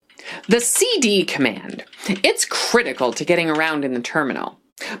The cd command. It's critical to getting around in the terminal.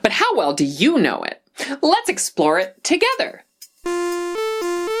 But how well do you know it? Let's explore it together.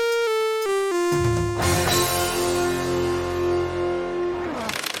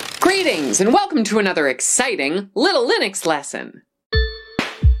 Greetings and welcome to another exciting Lil Linux lesson.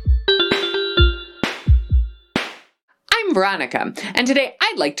 I'm Veronica, and today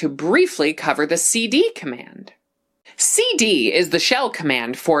I'd like to briefly cover the cd command. Cd is the shell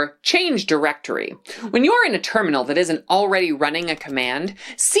command for change directory. When you're in a terminal that isn't already running a command,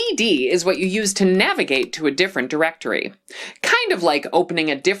 cd is what you use to navigate to a different directory. Kind of like opening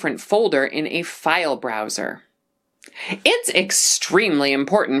a different folder in a file browser. It's extremely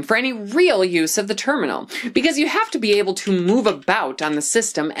important for any real use of the terminal, because you have to be able to move about on the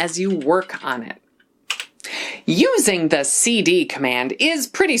system as you work on it. Using the cd command is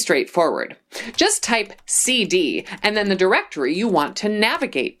pretty straightforward. Just type cd and then the directory you want to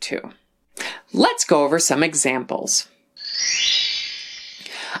navigate to. Let's go over some examples.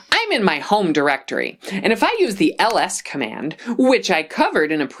 I'm in my home directory, and if I use the ls command, which I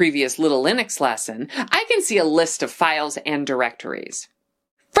covered in a previous Lil Linux lesson, I can see a list of files and directories.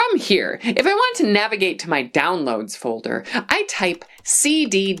 From here, if I want to navigate to my downloads folder, I type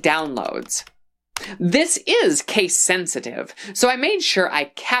cd downloads. This is case sensitive, so I made sure I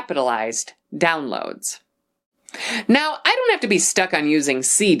capitalized downloads. Now, I don't have to be stuck on using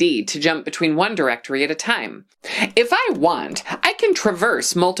cd to jump between one directory at a time. If I want, I can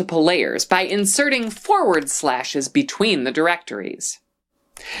traverse multiple layers by inserting forward slashes between the directories.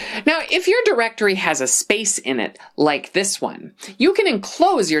 Now, if your directory has a space in it, like this one, you can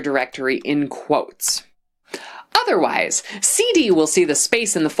enclose your directory in quotes. Otherwise, cd will see the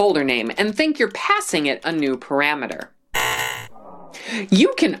space in the folder name and think you're passing it a new parameter.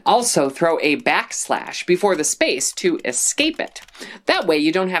 You can also throw a backslash before the space to escape it. That way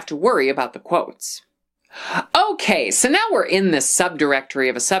you don't have to worry about the quotes. Okay, so now we're in this subdirectory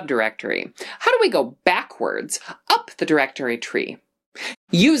of a subdirectory. How do we go backwards up the directory tree?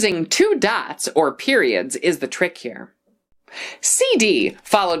 Using two dots or periods is the trick here. cd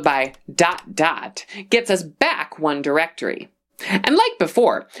followed by ... gets us back one directory. And like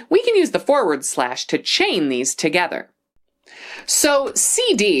before, we can use the forward slash to chain these together. So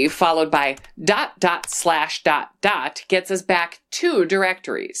cd followed by ... gets us back two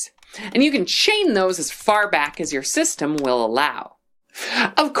directories. And you can chain those as far back as your system will allow.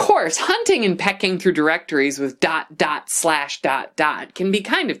 Of course, hunting and pecking through directories with ... can be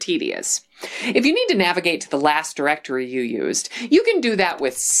kind of tedious. If you need to navigate to the last directory you used, you can do that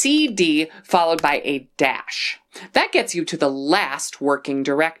with cd followed by a dash. That gets you to the last working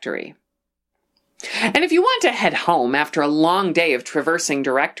directory. And if you want to head home after a long day of traversing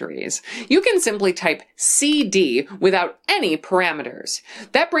directories, you can simply type cd without any parameters.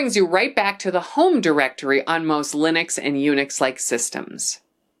 That brings you right back to the home directory on most Linux and Unix-like systems.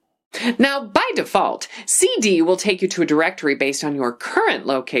 Now, by default, cd will take you to a directory based on your current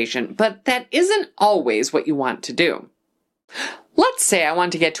location, but that isn't always what you want to do. Let's say I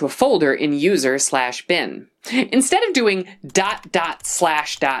want to get to a folder in user/bin. Instead of doing ...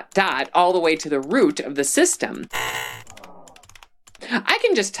 all the way to the root of the system, I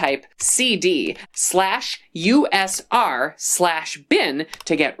can just type cd/usr/bin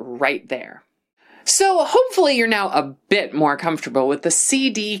to get right there. So hopefully you're now a bit more comfortable with the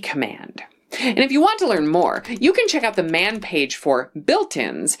cd command. And if you want to learn more, you can check out the man page for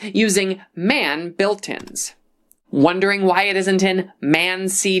built-ins using man built-ins. Wondering why it isn't in man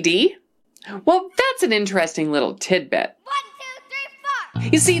cd? Well, that's an interesting little tidbit. 1, 2, 3,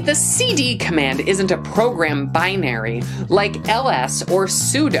 4. You see, the cd command isn't a program binary like ls or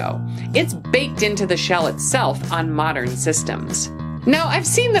sudo. It's baked into the shell itself on modern systems. Now, I've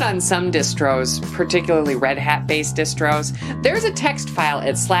seen that on some distros, particularly Red Hat-based distros, there's a text file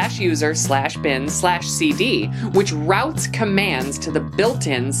at /user/bin/cd, which routes commands to the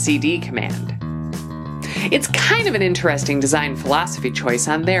built-in cd command. It's kind of an interesting design philosophy choice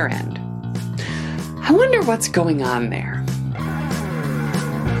on their end. I wonder what's going on there.